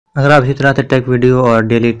अगर आप इसी तरह से टेक वीडियो और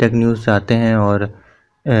डेली टेक न्यूज़ चाहते हैं और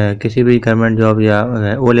किसी भी गवर्नमेंट जॉब या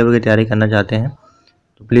ओ लेवल की तैयारी करना चाहते हैं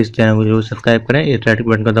तो प्लीज़ चैनल को जरूर सब्सक्राइब करें इस रेड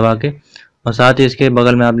बटन को दबा के। और साथ ही इसके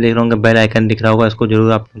बगल में आप देख रहे होंगे बेल आइकन दिख रहा होगा, इसको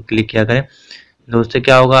जरूर आप क्लिक किया करें। तो उससे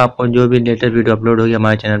क्या होगा, आपको जो भी लेटेस्ट वीडियो अपलोड होगी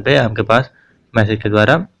हमारे चैनल पे आपके पास मैसेज के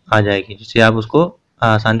द्वारा आ जाएगी, जिससे आप उसको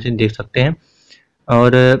आसानी से देख सकते हैं।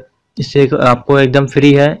 और इससे आपको एकदम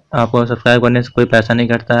फ्री है, आपको सब्सक्राइब करने से कोई पैसा नहीं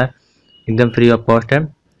कटता है, एकदम फ्री ऑफ कॉस्ट है।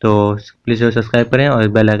 तो प्लीज़ सब्सक्राइब करें और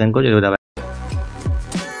बेल आइकन को जरूर दबाएं।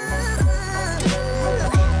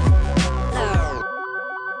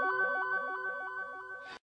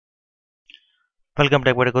 वेलकम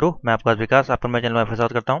टेक बड़े गुरु, मैं आपका विकास आपका मैं चैनल में फिर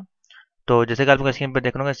स्वागत करता हूं। तो जैसे कि आपको स्क्रीन पर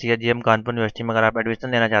देख रहे होंगे CJM कानपुर यूनिवर्सिटी में अगर आप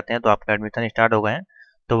एडमिशन लेना चाहते हैं तो आपका एडमिशन स्टार्ट हो गए हैं।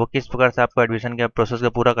 तो वो किस प्रकार से आपको एडमिशन के प्रोसेस को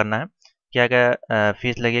पूरा करना है, क्या क्या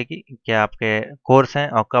फीस लगेगी, क्या आपके कोर्स हैं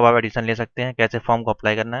और कब आप एडमिशन ले सकते हैं, कैसे फॉर्म को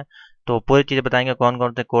अप्लाई करना है, तो पूरी चीज़ें बताएंगे कौन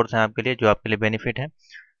कौन से कोर्स हैं आपके लिए जो आपके लिए बेनिफिट है।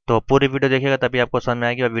 तो पूरी वीडियो देखिएगा तभी आपको समझ में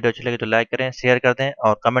आएगी। और वीडियो अच्छी लगे तो लाइक करें, शेयर कर दें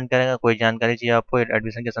और कमेंट करेंगे कोई जानकारी चाहिए आपको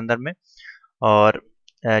एडमिशन के संदर्भ में। और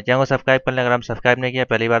चैनल को सब्सक्राइब कर लें अगर हम सब्सक्राइब नहीं किया,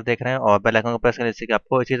 पहली बार देख रहे हैं, और बेल आइकन को प्रेस करें जिससे कि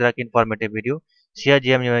आपको इसी तरह की इन्फॉर्मेटिव वीडियो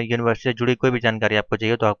CJM यूनिवर्सिटी से जुड़ी कोई भी जानकारी आपको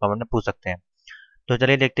चाहिए तो आप कमेंट में पूछ सकते हैं। तो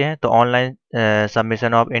चलिए देखते हैं। तो online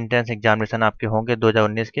submission of entrance examination आपके होंगे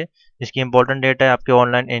 2019 के, जिसकी इंपॉर्टेंट डेट है आपके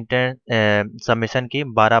ऑनलाइन एंट्रेंस सबमिशन की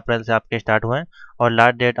 12 अप्रैल से आपके स्टार्ट हुए हैं और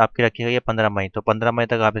लास्ट डेट आपकी रखी गई है 15 मई। तो 15 मई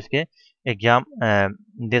तक आप इसके एग्ज़ाम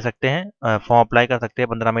दे सकते हैं, फॉर्म अप्लाई कर सकते हैं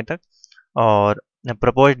 15 मई तक। और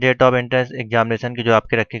propose date of entrance examination की जो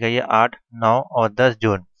आपकी रखी गई है 8, 9 और 10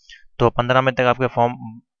 जून। तो 15 मई तक आपके फॉर्म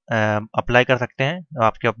अप्लाई कर सकते हैं।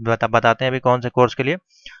 आपके बताते हैं अभी कौन से कोर्स के लिए।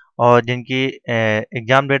 और जिनकी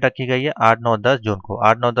एग्ज़ाम डेट रखी गई है 8, 9, 10 जून को,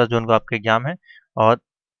 8, 9, 10 जून को आपके एग्ज़ाम है और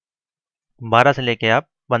 12 से लेके आप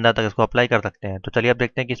 15 तक इसको अप्लाई कर सकते हैं। तो चलिए अब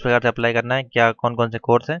देखते हैं किस प्रकार से अप्लाई करना है, क्या कौन कौन से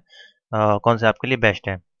कोर्स हैं, कौन से आपके लिए बेस्ट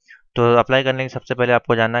हैं। तो अप्लाई करने के सबसे पहले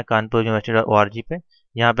आपको जाना है कानपुर यूनिवर्सिटी.org पे।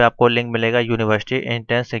 यहाँ पे आपको लिंक मिलेगा यूनिवर्सिटी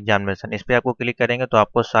एंट्रेंस एग्जामिनेशन, इस पर आपको क्लिक करेंगे तो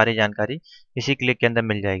आपको सारी जानकारी इसी क्लिक के अंदर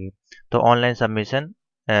मिल जाएगी। तो ऑनलाइन सबमिशन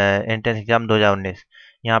एंट्रेंस एग्जाम 2019,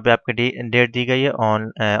 यहाँ पे आपकी डेट दी गई है।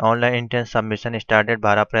 ऑनलाइन एंट्रेंस सबमिशन स्टार्टेड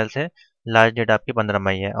 12 अप्रैल से, लास्ट डेट आपकी 15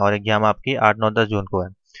 मई है और एग्जाम आपकी 8, 9, 10 जून को है।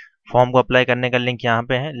 फॉर्म को अप्लाई करने का लिंक यहाँ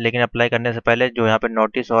पे है, लेकिन अप्लाई करने से पहले जो यहाँ पे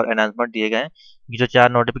नोटिस और अनाउंसमेंट दिए गए हैं, ये जो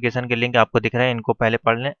 4 नोटिफिकेशन के लिंक आपको दिख रहे हैं, इनको पहले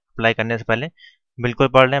पढ़ लें। अप्लाई करने से पहले बिल्कुल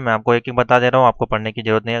पढ़ लें। मैं आपको एक एक बता दे रहा हूँ, आपको पढ़ने की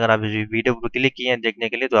जरूरत नहीं है। अगर आप इस वीडियो को क्लिक किए हैं देखने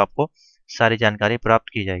के लिए तो आपको सारी जानकारी प्राप्त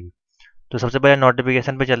की जाएगी। तो सबसे पहले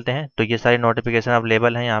नोटिफिकेशन पे चलते हैं। तो ये सारी नोटिफिकेशन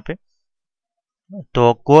अवेलेबल हैं यहाँ पे।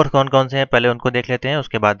 तो कोर्स कौन कौन से हैं पहले उनको देख लेते हैं,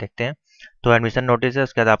 उसके बाद देखते हैं। तो एडमिशन नोटिस है,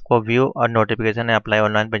 उसके बाद आपको व्यू और नोटिफिकेशन है, अप्लाई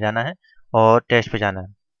ऑनलाइन पे जाना है और टेस्ट पे जाना है।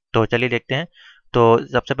 तो चलिए देखते हैं। तो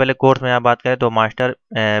सबसे पहले कोर्स में यहाँ बात करें तो मास्टर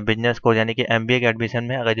बिजनेस कोर्स यानी कि MBA के एडमिशन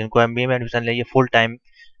में, अगर जिनको MBA में एडमिशन चाहिए फुल टाइम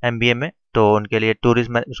MBA में, तो उनके लिए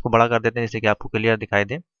टूरिज्म, उसको बड़ा कर देते हैं जिससे कि आपको क्लियर दिखाई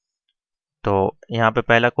दे। तो यहाँ पे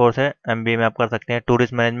पहला कोर्स है MBA में आप कर सकते हैं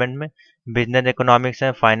टूरिस्ट मैनेजमेंट में, बिजनेस इकोनॉमिक्स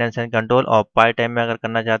है, फाइनेंस एंड कंट्रोल, और पार्ट टाइम में अगर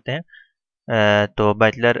करना चाहते हैं तो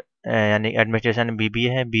बैचलर यानी एडमिनिस्ट्रेशन BBA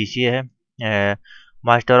है, BCA है,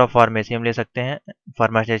 मास्टर ऑफ फार्मेसी हम ले सकते हैं,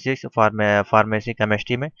 फार्मास्यूटिक्स फार्मेसी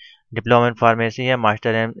केमिस्ट्री में, डिप्लोमा इन फार्मेसी है,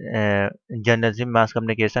 master in journalism mass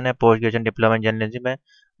communication है, post graduation diploma in journalism है,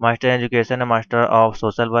 मास्टर एजुकेशन है, मास्टर ऑफ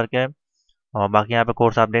सोशल वर्क है। और बाकी यहाँ पे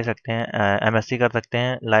कोर्स आप देख सकते हैं, MSc कर सकते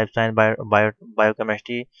हैं, life science,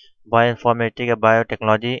 biochemistry, bio informatic है,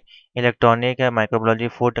 बायोटेक्नोलॉजी, इलेक्ट्रॉनिक है, माइक्रोबायोलॉजी,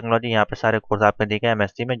 फूड टेक्नोलॉजी, यहाँ पे सारे कोर्स आपने देखे हैं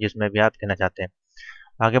MSc में, जिसमें भी आप लेना चाहते हैं।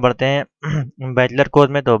 आगे बढ़ते हैं बैचलर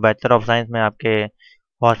कोर्स में। तो बैचलर ऑफ साइंस में आपके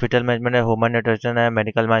हॉस्पिटल मैनेजमेंट है, ह्यूमन न्यूट्रिशन है,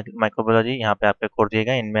 मेडिकल माइक्रोबायोलॉजी, यहाँ पे आपके कोर्स दिए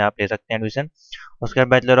गए, इनमें आप ले सकते हैं एडमिशन। उसके बाद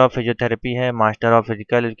बैचलर ऑफ फिजियोथेरेपी है, master of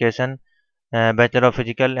physical education, bachelor of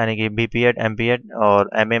physical यानी कि BPEd, MPEd, और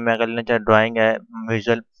MA में अगर लेना चाहे ड्राइंग है,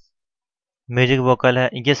 विजुअल म्यूजिक वोकल है।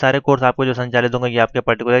 ये सारे कोर्स आपको जो संचालित होंगे ये आपके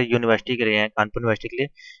पर्टिकुलर यूनिवर्सिटी के लिए हैं, कानपुर यूनिवर्सिटी के लिए।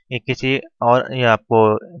 ये किसी और ये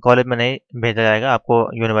आपको कॉलेज में नहीं भेजा जाएगा, आपको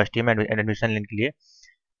यूनिवर्सिटी में एडमिशन लेने के लिए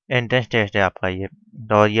एंट्रेंस टेस्ट है आपका ये।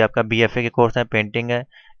 और ये आपका BFA के कोर्स है, पेंटिंग है,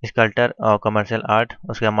 स्कल्पचर और कमर्शियल आर्ट।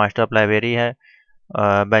 उसके बाद मास्टर ऑफ लाइब्रेरी है,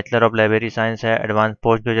 बैचलर ऑफ लाइब्रेरी साइंस है, advance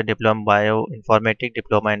post graduate diploma bio informatic,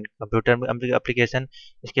 diploma in computer application,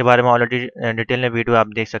 इसके बारे में ऑलरेडी डिटेल में वीडियो आप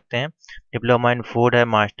देख सकते हैं। डिप्लोमा इन फूड है,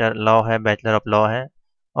 मास्टर लॉ है, बैचलर ऑफ लॉ है,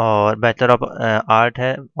 और बैचलर ऑफ आर्ट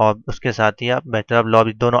है। और उसके साथ ही आप बैचलर ऑफ लॉ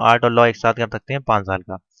भी, दोनों आर्ट और लॉ एक साथ कर सकते हैं 5 साल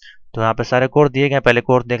का। तो यहाँ पे सारे कोर्स दिए गए हैं, पहले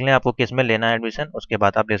कोर्स देख लें आपको किस में लेना है एडमिशन, उसके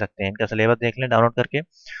बाद आप ले सकते हैं। इनका सिलेबस देख लें डाउनलोड करके।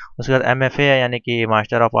 उसके बाद MFA है यानी कि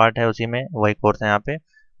मास्टर ऑफ आर्ट है, उसी में वही कोर्स है यहाँ पे।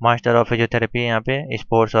 मास्टर ऑफ फिजियोथेरेपी है यहाँ पे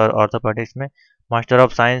स्पोर्ट्स और ऑर्थोपेडिक्स में। मास्टर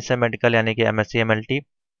ऑफ साइंस है मेडिकल यानी कि MSc MLT।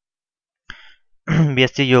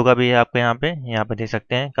 बीएससी योगा भी है आपको यहाँ पे देख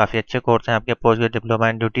सकते हैं। काफ़ी अच्छे कोर्स हैं आपके। Post graduate diploma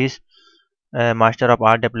in duties, master of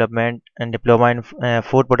art development and diploma in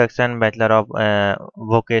food production, bachelor of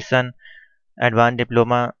vocation, advance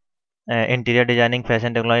diploma interior designing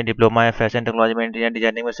fashion technology, diploma है फैशन टेक्नोलॉजी में इंटीरियर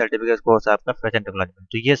डिजाइनिंग में, सर्टिफिकेट कोर्स आपका fashion technology में।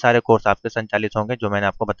 तो ये सारे course आपके संचालित होंगे जो मैंने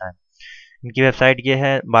आपको बताया। इनकी वेबसाइट ये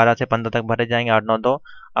है, 12 से 15 तक भरे जाएंगे, 892।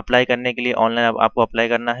 अप्लाई करने के लिए ऑनलाइन आपको अप्लाई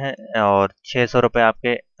करना है, और 600 रुपये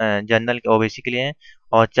आपके जनरल ओबीसी के लिए हैं,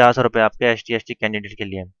 और 400 रुपये आपके ST/ST कैंडिडेट के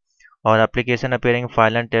लिए हैं। और application appearing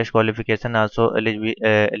file and test qualification also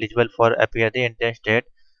eligible for appear the inter state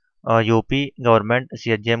और UP government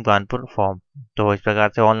CHJM Kanpur form. तो इस प्रकार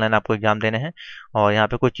से ऑनलाइन आपको एग्जाम देने हैं। और यहाँ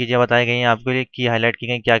पे कुछ चीज़ें बताई गई हैं आपके लिए, की हाईलाइट की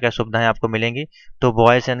गई क्या क्या सुविधाएं आपको मिलेंगी। तो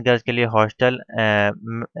बॉयज़ एंड गर्ल्स के लिए hostel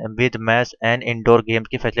with mess and indoor games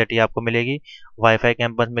की फैसिलिटी आपको मिलेगी, वाईफाई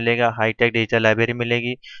कैंपस मिलेगा, हाईटेक डिजिटल लाइब्रेरी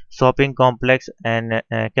मिलेगी, शॉपिंग कॉम्प्लेक्स एंड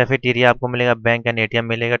कैफेटेरिया आपको मिलेगा, बैंक एंड ATM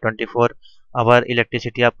मिलेगा, 24 आवर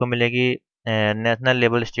इलेक्ट्रिसिटी आपको मिलेगी, national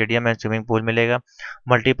level stadium and swimming pool मिलेगा,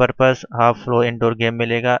 multipurpose half flow indoor game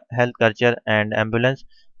मिलेगा, health culture and ambulance,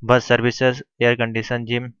 bus services, air condition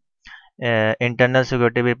gym, internal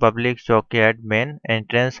security with public चौकी eight main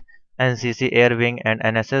entrance, NCC air wing and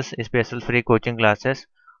NSS special free coaching classes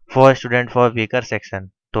for student for weaker section.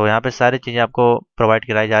 तो यहाँ पे सारी चीज़ें आपको provide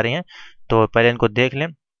कराई जा रही हैं। तो पहले इनको देख लें।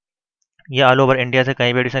 ये ऑल ओवर इंडिया से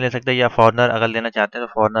कहीं भी एडमिशन ले सकते हैं, या फॉरनर अगर लेना चाहते हैं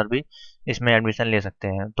तो फॉरनर भी इसमें एडमिशन ले सकते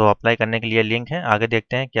हैं। तो अप्लाई करने के लिए लिंक है, आगे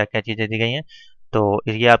देखते हैं क्या क्या चीज़ें दी गई हैं। तो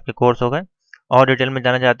ये आपके कोर्स हो गए। और डिटेल में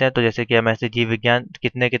जाना चाहते हैं तो जैसे कि MSc जीव विज्ञान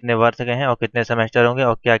कितने कितने वर्ष गए हैं और कितने सेमेस्टर होंगे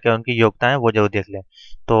और क्या क्या उनकी योग्यता है वो जरूर देख लें।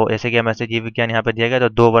 तो जैसे कि MSc जीव विज्ञान यहाँ पे दिया गया तो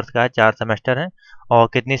 2 वर्ष का है, 4 सेमेस्टर हैं, और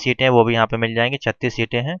कितनी सीटें हैं वो भी यहाँ पे मिल जाएंगी, 36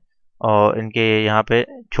 सीटें हैं। और इनके यहाँ पे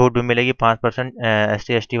छूट भी मिलेगी 5%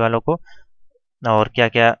 SC/ST वालों को। और क्या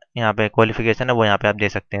क्या यहाँ पे क्वालिफिकेशन है वो यहाँ पे आप दे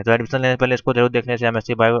सकते हैं। तो एडमिशन लेने से पहले इसको जरूर देखने से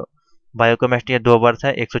MSc बायोकेमिस्ट्री है, 2 वर्ष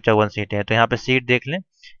है, 154 सीटें हैं। तो यहाँ पे सीट देख लें,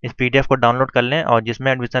 इस PDF को डाउनलोड कर लें, और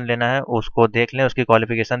जिसमें एडमिशन लेना है उसको देख लें, उसकी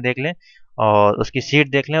क्वालिफिकेशन देख लें, और उसकी सीट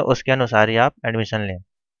देख लें, उसके अनुसार ही आप एडमिशन लें।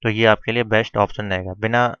 तो ये आपके लिए बेस्ट ऑप्शन रहेगा।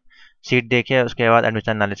 बिना सीट देखे उसके बाद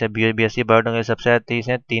एडमिशन ना ले। से BSc बायोटेक्नोलॉजी सबसे 30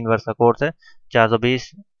 है, 3 वर्ष का कोर्स है,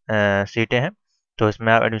 420 सीटें हैं। तो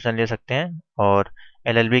इसमें आप एडमिशन ले सकते हैं। और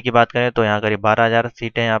LLB की बात करें तो यहाँ करीब 12,000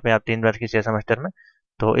 सीटें यहाँ पे आप 3 वर्ष की 6 सेमेस्टर में।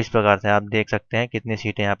 तो इस प्रकार से आप देख सकते हैं कितनी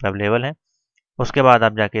सीटें यहाँ पे अवेलेबल हैं। उसके बाद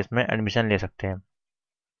आप जाके इसमें एडमिशन ले सकते हैं।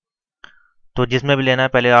 तो जिसमें भी लेना है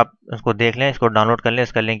पहले आप उसको देख लें, इसको डाउनलोड कर लें।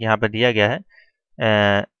 इसका लिंक यहाँ पे दिया गया है,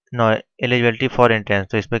 नो एलिजिबिलिटी फॉर एंट्रेंस।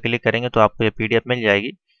 तो इस पर क्लिक करेंगे तो आपको ये PDF मिल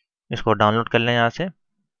जाएगी। इसको डाउनलोड कर लें यहाँ से।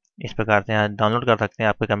 इस प्रकार से यहाँ डाउनलोड कर सकते हैं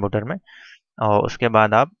आपके कंप्यूटर में। और उसके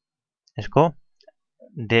बाद आप इसको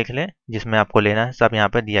देख लें, जिसमें आपको लेना है सब यहाँ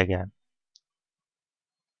पे दिया गया है।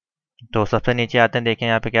 तो सबसे नीचे आते हैं, देखें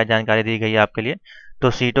यहाँ पे क्या जानकारी दी गई है आपके लिए। तो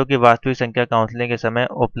सीटों की वास्तविक संख्या काउंसलिंग के समय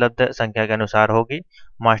उपलब्ध संख्या के अनुसार होगी।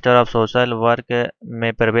 मास्टर ऑफ सोशल वर्क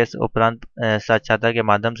में प्रवेश उपरांत साक्षात्कार के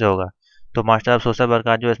माध्यम से होगा। तो मास्टर ऑफ सोशल वर्क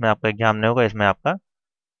का जो इसमें आपका एग्जाम नहीं होगा, इसमें आपका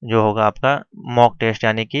जो होगा आपका मॉक टेस्ट,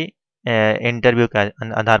 यानी कि इंटरव्यू का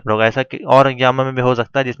आधार पर होगा। ऐसा और एग्जामों में भी हो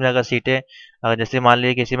सकता है जिसमें अगर सीटें, अगर जैसे मान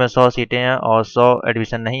लीजिए किसी में 100 सीटें हैं और 100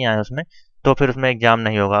 एडमिशन नहीं आए उसमें, तो फिर उसमें एग्जाम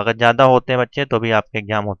नहीं होगा। अगर ज़्यादा होते हैं बच्चे तो भी आपके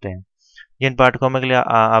एग्जाम होते हैं। जिन पाठ्यक्रमों के लिए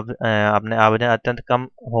अपने आवेदन अत्यंत कम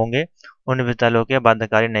होंगे उन विद्यालयों के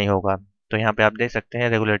बाध्यकारी नहीं होगा। तो यहाँ पे आप देख सकते हैं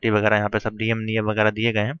रेगुलेटरी वगैरह, यहाँ पे सब नियम वगैरह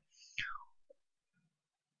दिए गए हैं।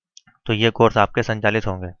 तो ये कोर्स आपके संचालित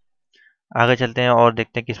होंगे। आगे चलते हैं और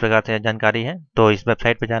देखते हैं किस प्रकार से जानकारी है। तो इस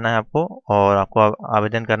वेबसाइट पे जाना है आपको, और आपको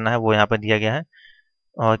आवेदन करना है, वो यहाँ पे दिया गया है।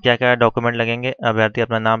 और क्या क्या डॉक्यूमेंट लगेंगे, अभ्यर्थी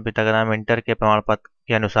अपना नाम, पिता का नाम इंटर के प्रमाण पत्र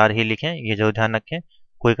के अनुसार ही लिखें, ये जरूर ध्यान रखें।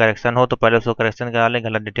 कोई करेक्शन हो तो पहले उसको करेक्शन करा लें,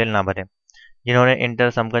 गलत डिटेल ना भरें। जिन्होंने इंटर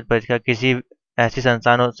समकक्ष परीक्षा किसी ऐसी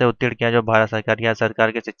संस्थानों से उत्तीर्ण किया जो भारत सरकार या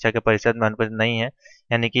सरकार के शिक्षा के परिषद में अनुबंधित नहीं है,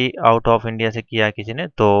 यानी कि आउट ऑफ इंडिया से किया है किसी ने,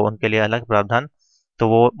 तो उनके लिए अलग प्रावधान, तो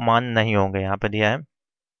वो मान नहीं होंगे, यहाँ पे दिया है।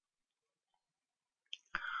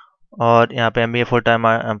 और यहाँ पे MBA full time,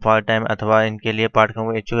 part time अथवा इनके लिए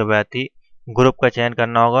पाठ्यक्रम के इच्छुक अभ्यर्थी ग्रुप का चयन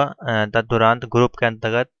करना होगा। तदुपरांत ग्रुप के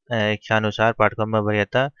अंतर्गत इच्छानुसार पाठ्यक्रम में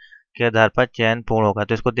वरीयता के आधार पर चयन पूर्ण होगा।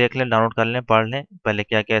 तो इसको देख लें, डाउनलोड कर लें, पढ़ लें पहले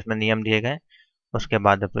क्या क्या इसमें नियम दिए गए, उसके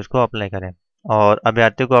बाद आप इसको अप्लाई करें। और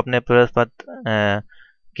अभ्यर्थी को अपने प्रवेश पत्र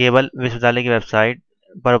केवल विश्वविद्यालय की वेबसाइट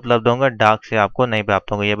पर उपलब्ध होंगे, डाक से आपको नहीं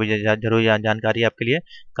प्राप्त होंगे। ये भी जरूरी जानकारी है आपके लिए।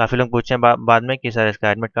 काफ़ी लोग पूछे बाद में कि सर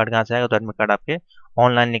इसका एडमिट कार्ड कहाँ से आएगा। तो एडमिट कार्ड आपके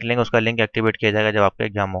ऑनलाइन निकलेंगे, उसका लिंक एक्टिवेट किया जाएगा जब आपका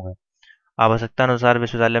एग्जाम होगा। आवश्यकता अनुसार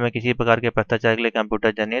विश्वविद्यालय में किसी प्रकार के भ्रष्टाचार के लिए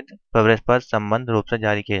कंप्यूटर जनित प्रवेश पत्र संबंध रूप से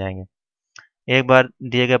जारी किए जाएंगे। एक बार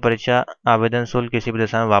दिए गए परीक्षा आवेदन शुल्क किसी भी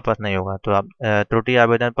दिशा में वापस नहीं होगा। तो आप त्रुटि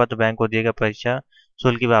आवेदन पत्र बैंक को दिए गए परीक्षा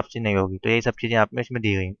शुल्क की वापसी नहीं होगी। तो यही सब चीज़ें आप में इसमें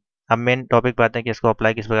दी गई। अब मेन टॉपिक पे आते हैं कि इसको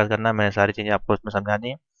अप्लाई किस प्रकार करना है। मैंने सारी चीज़ें आपको इसमें समझा दी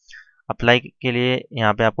हैं। अप्लाई के लिए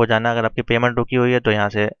यहाँ पे आपको जाना है। अगर आपकी पेमेंट रुकी हुई है तो यहाँ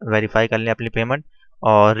से वेरीफाई कर लें अपनी पेमेंट,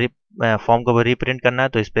 और फॉर्म को भी रीप्रिंट करना है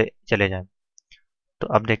तो इस पर चले जाएँ। तो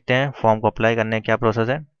अब देखते हैं फॉर्म को अप्लाई करने का क्या प्रोसेस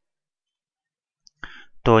है।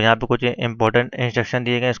 तो यहाँ पे कुछ इंपॉर्टेंट इंस्ट्रक्शन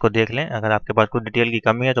दिए गए, इसको देख लें। अगर आपके पास कुछ डिटेल की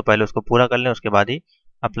कमी है तो पहले उसको पूरा कर लें, उसके बाद ही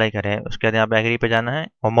अप्लाई करें। उसके बाद यहाँ पे एग्री पे जाना है,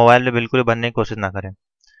 और मोबाइल में बिल्कुल भी भरने की कोशिश ना करें,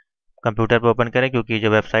 कंप्यूटर पे ओपन करें, क्योंकि जो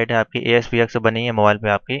वेबसाइट है आपकी ASPX से बनी है, मोबाइल पे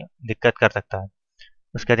आपकी दिक्कत कर सकता है।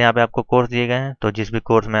 उसके बाद यहाँ पे आपको कोर्स दिए गए हैं, तो जिस भी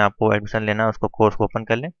कोर्स में आपको एडमिशन लेना है उसको कोर्स को ओपन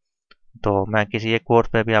कर लें। तो मैं किसी एक कोर्स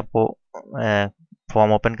पे भी आपको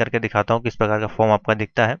फॉर्म ओपन करके दिखाता हूँ किस प्रकार का फॉर्म आपका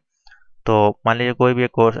दिखता है। तो मान लीजिए कोई भी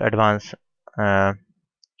एक कोर्स एडवांस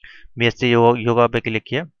BSc योगा पे क्लिक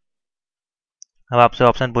किया। अब आपसे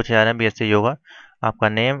ऑप्शन पूछे जा रहे हैं BSc योगा, आपका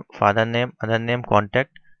name, father name, mother name,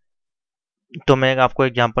 contact. तो मैं आपको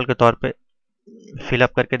एग्जांपल के तौर पे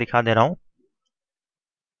फिलअप करके दिखा दे रहा हूँ।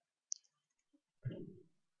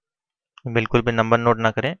 बिल्कुल भी नंबर नोट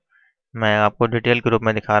ना करें, मैं आपको डिटेल के रूप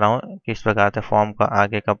में दिखा रहा हूँ किस प्रकार से फॉर्म का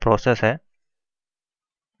आगे का प्रोसेस है।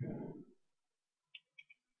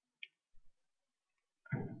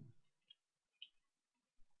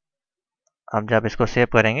 अब जब इसको सेव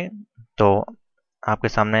करेंगे तो आपके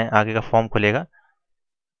सामने आगे का फॉर्म खुलेगा।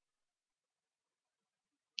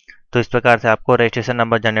 तो इस प्रकार से आपको रजिस्ट्रेशन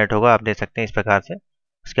नंबर जनरेट होगा, आप देख सकते हैं इस प्रकार से।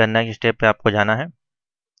 उसके अंदर की स्टेप पे आपको जाना है,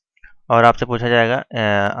 और आपसे पूछा जाएगा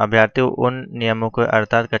अभ्यर्थी उन नियमों को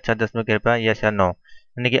अर्थात कक्षा 10 में कृपया यस या नो,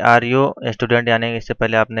 यानी कि आर यू स्टूडेंट, यानी इससे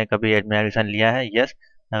पहले आपने कभी एडमिशन लिया है, यस।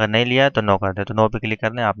 अगर नहीं लिया है तो नो कर दे, तो नो पे क्लिक कर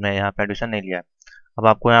दें, आपने यहाँ पे एडमिशन नहीं लिया है। अब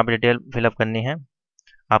आपको यहाँ पे डिटेल फिलअप करनी है,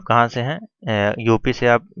 आप कहाँ से हैं, यूपी से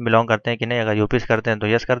आप बिलोंग करते हैं कि नहीं। अगर यूपी से करते हैं तो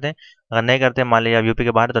यस कर दें, अगर नहीं करते मान लीजिए आप यूपी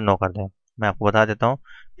के बाहर है तो नो कर दें। मैं आपको बता देता हूँ,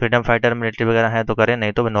 फ्रीडम फाइटर मिलिट्री वगैरह है तो करें,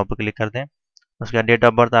 नहीं तो नो पे क्लिक कर दें। उसके बाद डेट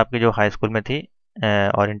ऑफ बर्थ आपकी जो हाई स्कूल में थी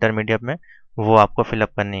और इंटरमीडिएट में, वो आपको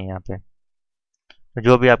फिलअप करनी है यहाँ पे। तो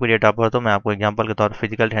जो भी आपकी डेट ऑफ बर्थ हो, मैं आपको एग्जांपल के तौर पर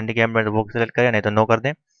फिजिकल हैंडीकैप में वो सेलेक्ट करें, नहीं तो नो कर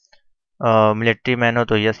दें। मिलिट्री मैन हो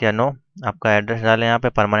तो यस या नो। आपका एड्रेस डालें, यहाँ पे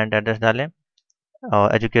परमानेंट एड्रेस डालें।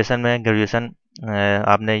 और एजुकेशन में ग्रेजुएशन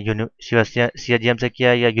आपने CJM से किया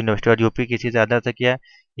है, या यूनिवर्सिटी और यूपी किसी से अदर से किया है,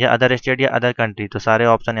 या अदर स्टेट या अदर कंट्री, तो सारे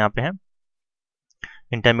ऑप्शन यहाँ पे हैं।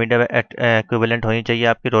 इंटरमीडिएट इक्विवेलेंट होनी चाहिए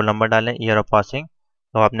आपकी, रोल नंबर डालें, ईयर ऑफ पासिंग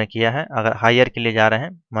तो आपने किया है। अगर हायर के लिए जा रहे हैं,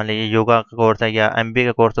 मान लीजिए योगा का कोर्स है या MBA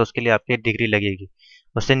का कोर्स है, उसके लिए आपकी डिग्री लगेगी।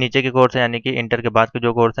 उससे नीचे के कोर्स है, यानी कि इंटर के बाद के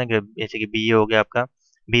जो कोर्स हैं, जैसे कि BA हो गया आपका,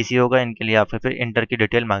 BC होगा, इनके लिए आपसे फिर इंटर की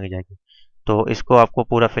डिटेल मांगी जाएगी। तो इसको आपको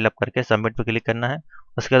पूरा फिलअप करके सबमिट पे क्लिक करना है।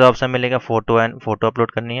 उसके बाद ऑप्शन मिलेगा फोटो एंड फोटो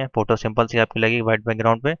अपलोड करनी है। फोटो सिंपल सी आपकी लगेगी वाइट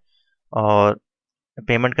बैकग्राउंड पे, और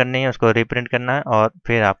पेमेंट करनी है, उसको रीप्रिंट करना है, और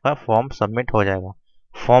फिर आपका फॉर्म सबमिट हो जाएगा।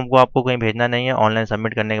 फॉर्म को आपको कहीं भेजना नहीं है, ऑनलाइन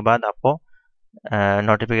सबमिट करने के बाद आपको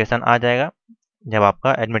नोटिफिकेशन आ जाएगा जब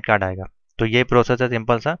आपका एडमिट कार्ड आएगा। तो ये प्रोसेस है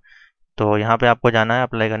सिंपल सा। तो यहाँ पे आपको जाना है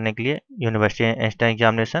अप्लाई करने के लिए, यूनिवर्सिटी इंस्टेंट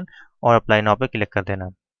एग्जामिनेशन, और अप्लाई नाउ पे क्लिक कर देना।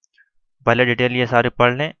 पहले डिटेल ये सारी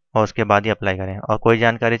पढ़ लें और उसके बाद ही अप्लाई करें। और कोई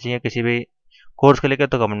जानकारी चाहिए किसी भी कोर्स को लेकर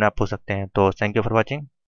तो कमेंट में आप पूछ सकते हैं। तो थैंक यू फॉर वॉचिंग।